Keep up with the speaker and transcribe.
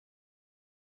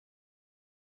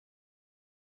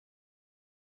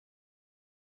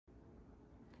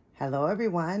Hello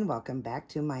everyone, welcome back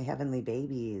to my heavenly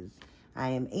babies. I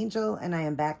am Angel and I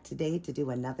am back today to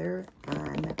do another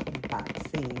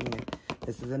unboxing.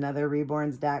 This is another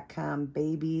reborns.com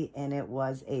baby and it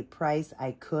was a price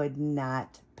I could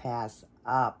not pass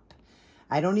up.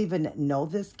 I don't even know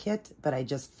this kit, but I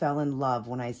just fell in love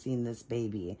when I seen this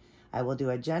baby. I will do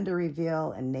a gender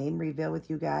reveal and name reveal with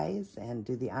you guys and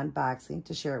do the unboxing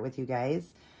to share it with you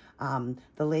guys.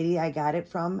 The lady I got it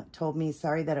from told me,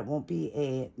 sorry that it won't be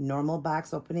a normal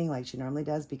box opening like she normally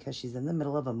does because she's in the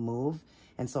middle of a move.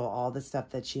 And so all the stuff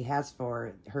that she has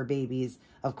for her babies,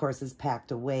 of course, is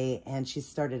packed away. And she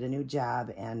started a new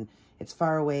job and it's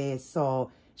far away.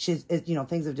 So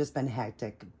things have just been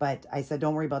hectic. But I said,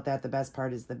 don't worry about that. The best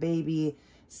part is the baby.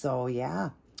 So yeah,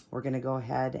 we're going to go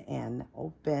ahead and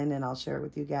open and I'll share it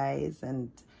with you guys.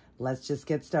 And let's just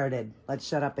get started. Let's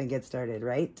shut up and get started,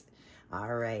 right?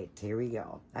 All right, here we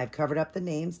go. I've covered up the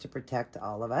names to protect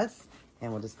all of us,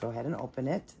 and we'll just go ahead and open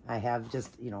it. I have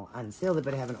just, unsealed it,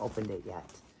 but I haven't opened it yet.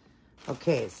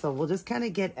 Okay, so we'll just kind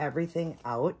of get everything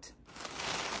out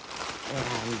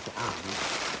and,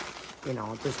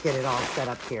 just get it all set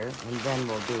up here, and then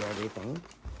we'll do everything.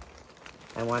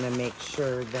 I want to make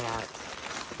sure that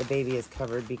the baby is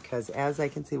covered because as I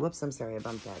can see, whoops, I'm sorry, I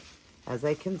bumped that. As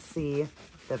I can see,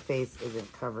 the face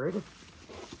isn't covered.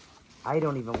 I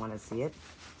don't even want to see it,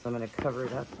 so I'm going to cover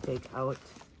it up, take out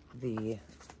the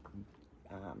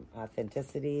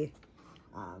authenticity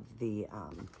of the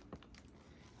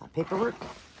paperwork.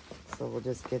 So we'll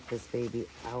just get this baby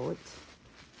out.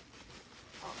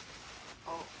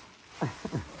 Oh.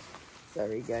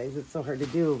 Sorry guys, it's so hard to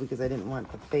do because I didn't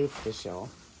want the face to show.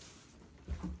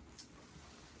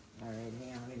 All right,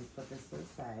 hang on, let me just put this to the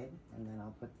side, and then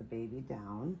I'll put the baby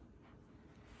down.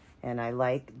 And I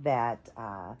like that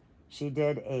she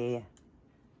did a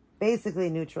basically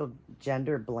neutral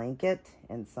gender blanket.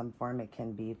 In some form, it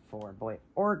can be for boy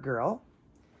or girl.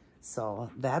 So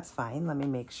that's fine. Let me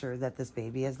make sure that this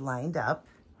baby is lined up.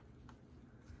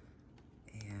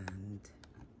 And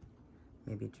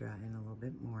maybe draw in a little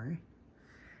bit more.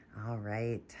 All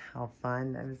right, how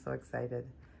fun. I'm so excited.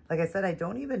 Like I said, I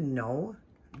don't even know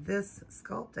this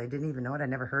sculpt. I didn't even know it. I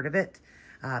never heard of it.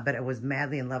 But I was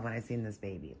madly in love when I seen this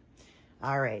baby.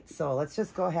 All right, so let's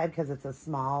just go ahead because it's a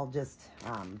small,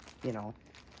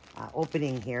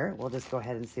 opening here. We'll just go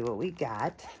ahead and see what we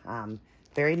got.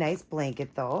 Very nice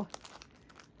blanket though.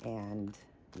 And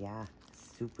yeah,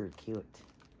 super cute.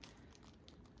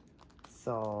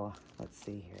 So let's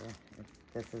see here if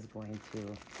this is going to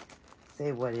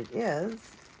say what it is.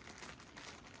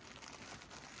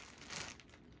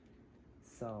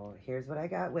 So here's what I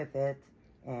got with it.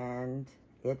 And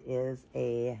it is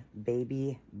a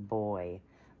baby boy.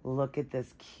 Look at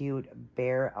this cute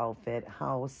bear outfit.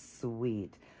 How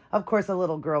sweet. Of course, a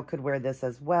little girl could wear this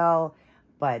as well,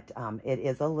 but it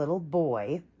is a little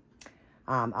boy.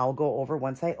 I'll go over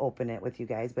once I open it with you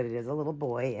guys, but it is a little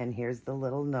boy, and here's the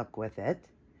little nook with it.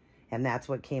 And that's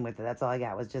what came with it. That's all I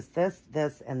got was just this,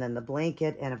 and then the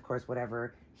blanket, and of course,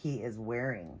 whatever he is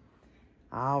wearing.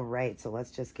 All right, so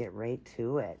let's just get right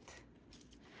to it.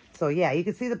 So yeah, you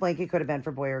can see the blanket could have been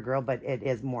for boy or girl, but it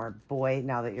is more boy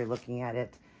now that you're looking at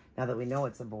it. Now that we know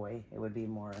it's a boy, it would be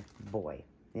more boy,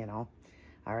 All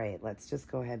right, let's just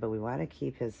go ahead, but we want to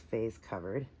keep his face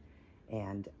covered.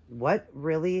 And what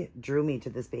really drew me to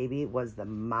this baby was the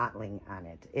mottling on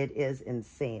it. It is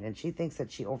insane. And she thinks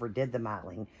that she overdid the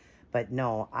mottling, but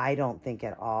no, I don't think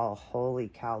at all. Holy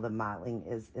cow, the mottling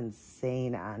is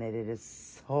insane on it. It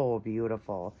is so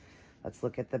beautiful. Let's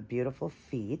look at the beautiful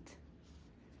feet.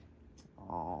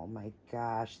 Oh my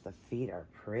gosh, the feet are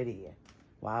pretty.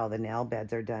 Wow, the nail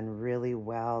beds are done really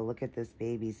well. Look at this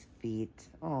baby's feet.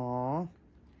 Oh,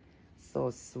 so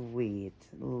sweet.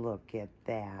 Look at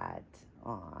that.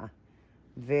 Aw,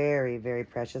 very, very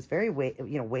precious. Very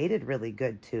weighted really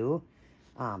good too.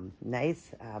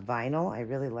 Nice vinyl. I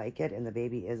really like it, and the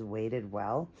baby is weighted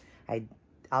well.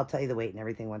 I'll tell you the weight and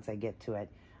everything once I get to it.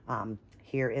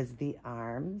 Here is the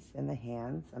arms and the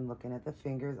hands. I'm looking at the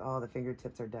fingers. Oh, the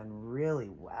fingertips are done really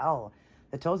well.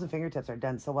 The toes and fingertips are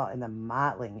done so well, and the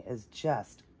mottling is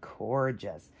just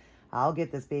gorgeous. I'll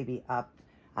get this baby up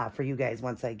for you guys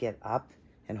once I get up,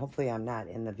 and hopefully I'm not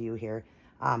in the view here.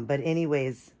 But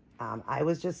anyways, I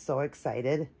was just so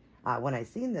excited when I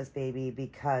seen this baby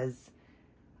because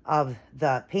of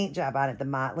the paint job on it, the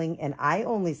mottling, and I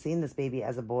only seen this baby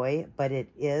as a boy, but it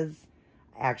is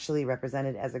actually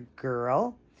represented as a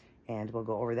girl, and we'll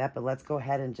go over that, but let's go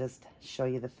ahead and just show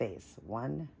you the face.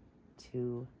 1,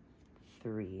 2,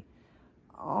 3.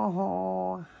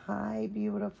 Oh, hi,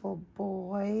 beautiful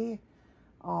boy.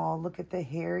 Oh, look at the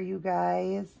hair, you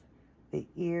guys. The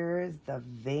ears, the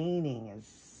veining is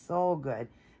so good.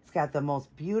 It's got the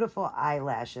most beautiful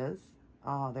eyelashes.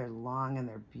 Oh, they're long and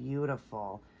they're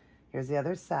beautiful. Here's the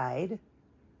other side.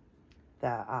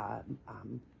 The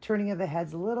turning of the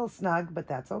head's a little snug, but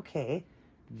that's okay.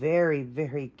 Very,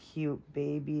 very cute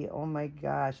baby. Oh my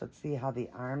gosh. Let's see how the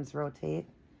arms rotate.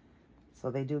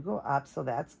 So they do go up, so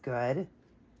that's good.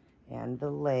 And the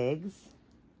legs.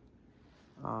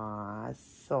 Aw,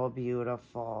 so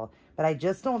beautiful. But I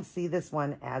just don't see this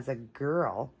one as a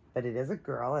girl, but it is a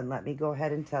girl. And let me go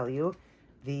ahead and tell you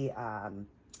the,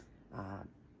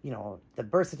 the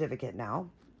birth certificate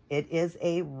now. It is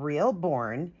a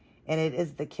Reborn, and it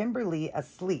is the Kimberley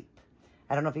Asleep.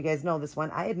 I don't know if you guys know this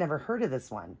one. I had never heard of this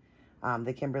one,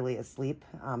 the Kimberley Asleep.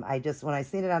 When I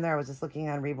seen it on there, I was just looking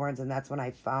on Reborns, and that's when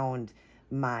I found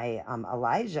my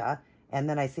Elijah. And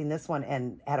then I seen this one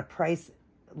and at a price,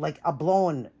 like a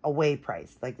blown away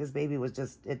price. Like this baby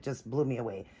was it just blew me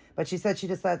away. But she said she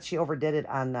just thought she overdid it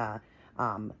on the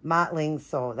mottling,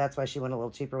 so that's why she went a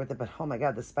little cheaper with it. But oh my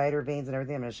God, the spider veins and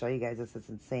everything, I'm going to show you guys this. It's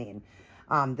insane.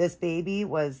 This baby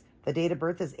the date of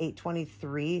birth is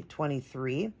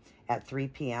 8/23/23 at 3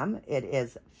 p.m. It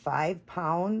is 5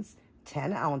 pounds,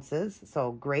 10 ounces.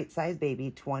 So great size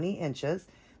baby, 20 inches.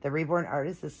 The Reborn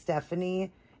artist is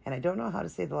Stephanie, and I don't know how to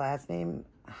say the last name.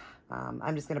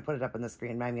 I'm just going to put it up on the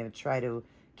screen, but I'm going to try to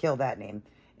kill that name.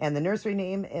 And the nursery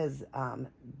name is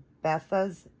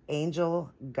Betha's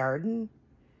Angel Garden.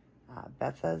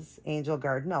 Betha's Angel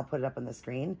Garden. I'll put it up on the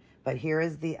screen. But here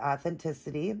is the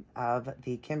authenticity of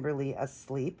the Kimberley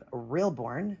Asleep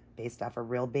Reborn, based off a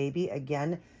real baby.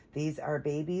 Again, these are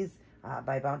babies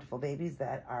by Bountiful Babies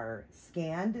that are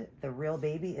scanned. The real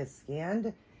baby is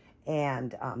scanned.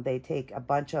 And they take a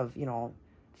bunch of,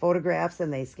 photographs,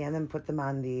 and they scan them, put them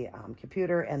on the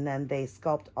computer, and then they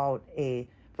sculpt out a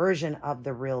version of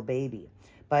the real baby.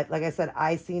 But like I said,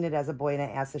 I seen it as a boy, and I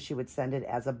asked if she would send it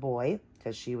as a boy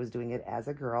because she was doing it as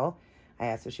a girl. I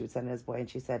asked if she would send it as a boy, and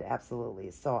she said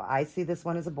absolutely. So I see this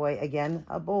one as a boy. Again,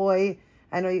 a boy.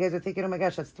 I know you guys are thinking, oh my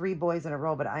gosh, that's 3 boys in a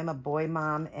row, but I'm a boy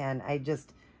mom, and I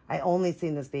only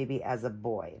seen this baby as a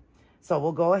boy. So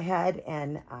we'll go ahead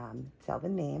and tell the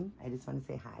name. I just want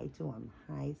to say hi to him.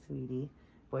 Hi, sweetie.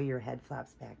 Boy, your head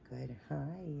flops back good.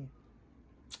 Hi.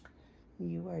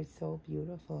 You are so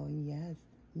beautiful. Yes.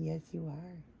 Yes, you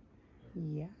are.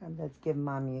 Yeah. Let's give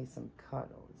mommy some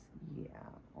cuddles. Yeah.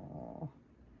 Oh.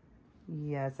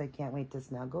 Yes, I can't wait to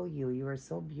snuggle you. You are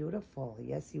so beautiful.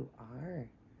 Yes, you are.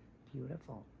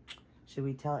 Beautiful. Should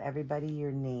we tell everybody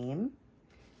your name?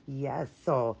 Yes.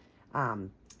 So,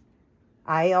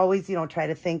 I always, try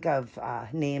to think of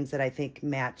names that I think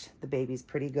match the babies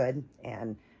pretty good.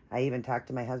 And I even talked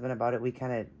to my husband about it. We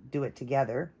kind of do it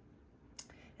together.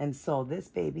 And so this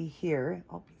baby here,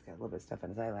 oh, he's got a little bit of stuff on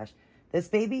his eyelash. This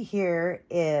baby here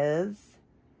is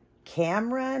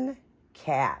Cameron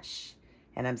Cash.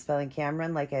 And I'm spelling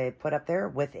Cameron like I put up there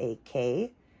with a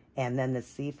K and then the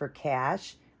C for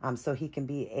Cash. So he can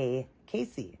be a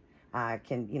Casey,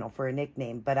 for a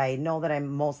nickname. But I know that I'm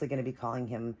mostly going to be calling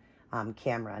him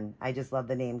Cameron. I just love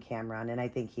the name Cameron, and I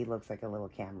think he looks like a little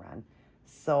Cameron.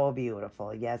 So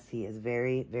beautiful. Yes, he is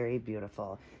very, very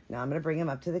beautiful. Now I'm going to bring him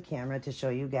up to the camera to show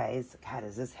you guys. God,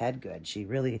 is this head good? She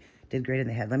really did great in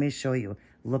the head. Let me show you.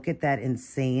 Look at that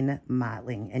insane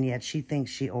mottling, and yet she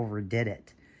thinks she overdid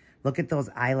it. Look at those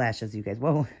eyelashes, you guys.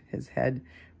 Whoa, his head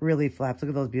really flaps. Look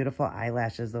at those beautiful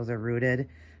eyelashes. Those are rooted,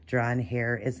 drawn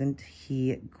hair. Isn't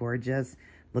he gorgeous?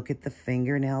 Look at the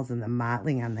fingernails and the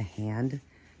mottling on the hand.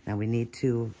 Now we need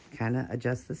to kind of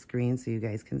adjust the screen so you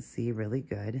guys can see really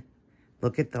good.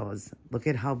 Look at those. Look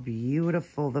at how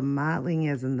beautiful the mottling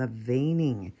is and the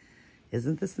veining.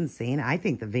 Isn't this insane? I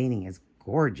think the veining is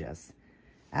gorgeous.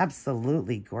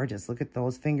 Absolutely gorgeous. Look at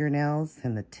those fingernails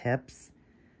and the tips.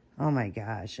 Oh my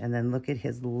gosh. And then look at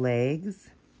his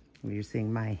legs. You're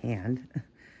seeing my hand.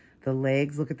 The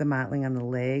legs. Look at the mottling on the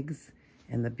legs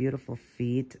and the beautiful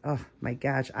feet. Oh my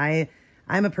gosh.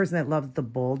 I'm a person that loves the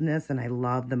boldness, and I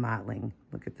love the mottling.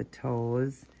 Look at the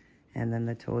toes. And then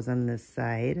the toes on this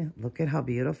side. Look at how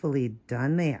beautifully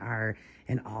done they are.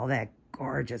 And all that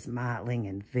gorgeous mottling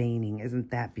and veining. Isn't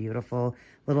that beautiful?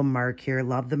 Little mark here.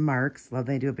 Love the marks. Love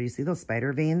that I do it. But you see those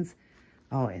spider veins?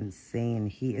 Oh, insane.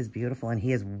 He is beautiful. And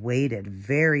he is weighted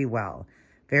very well.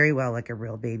 Very well like a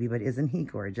real baby. But isn't he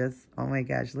gorgeous? Oh my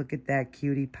gosh. Look at that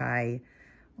cutie pie.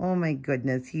 Oh my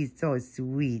goodness. He's so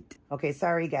sweet. Okay,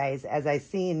 sorry guys. As I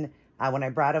seen when I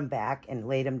brought him back and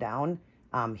laid him down,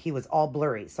 he was all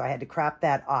blurry, so I had to crop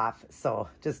that off. So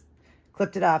just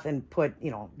clipped it off and put,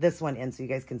 this one in so you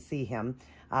guys can see him.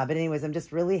 But anyways, I'm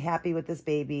just really happy with this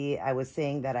baby. I was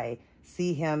saying that I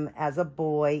see him as a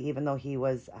boy, even though he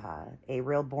was a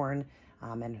reborn,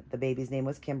 and the baby's name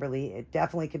was Kimberley. It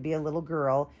definitely could be a little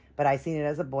girl, but I seen it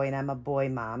as a boy, and I'm a boy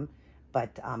mom.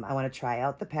 But I want to try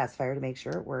out the pacifier to make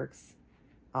sure it works.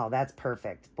 Oh, that's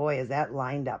perfect. Boy, is that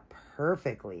lined up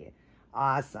perfectly.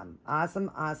 Awesome,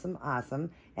 awesome, awesome,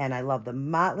 awesome. And I love the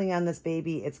mottling on this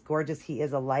baby. It's gorgeous. He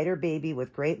is a lighter baby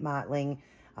with great mottling,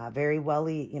 very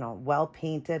well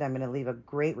painted. I'm going to leave a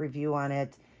great review on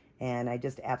it. And I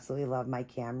just absolutely love my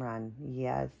Cameron.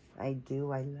 Yes, I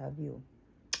do. I love you.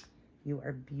 You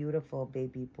are beautiful,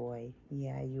 baby boy.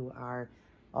 Yeah, you are.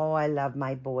 Oh, I love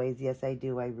my boys. Yes, I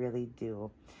do. I really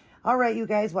do. All right, you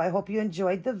guys. Well, I hope you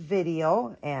enjoyed the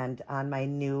video. And on my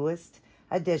newest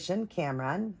addition,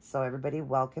 Cameron. So everybody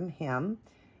welcome him.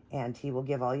 And he will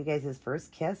give all you guys his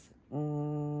first kiss.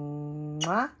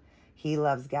 Mwah. He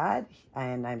loves God.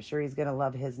 And I'm sure he's going to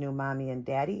love his new mommy and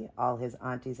daddy, all his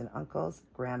aunties and uncles,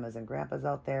 grandmas and grandpas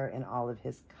out there, and all of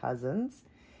his cousins.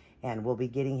 And we'll be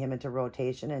getting him into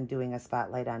rotation and doing a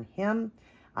spotlight on him.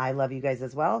 I love you guys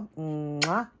as well.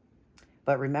 Mwah.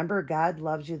 But remember, God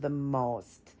loves you the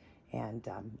most. And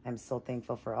I'm so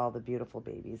thankful for all the beautiful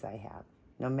babies I have.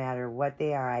 No matter what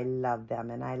they are, I love them.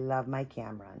 And I love my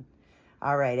Cameron.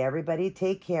 All right, everybody,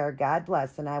 take care. God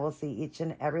bless. And I will see each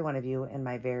and every one of you in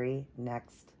my very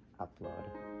next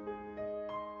upload.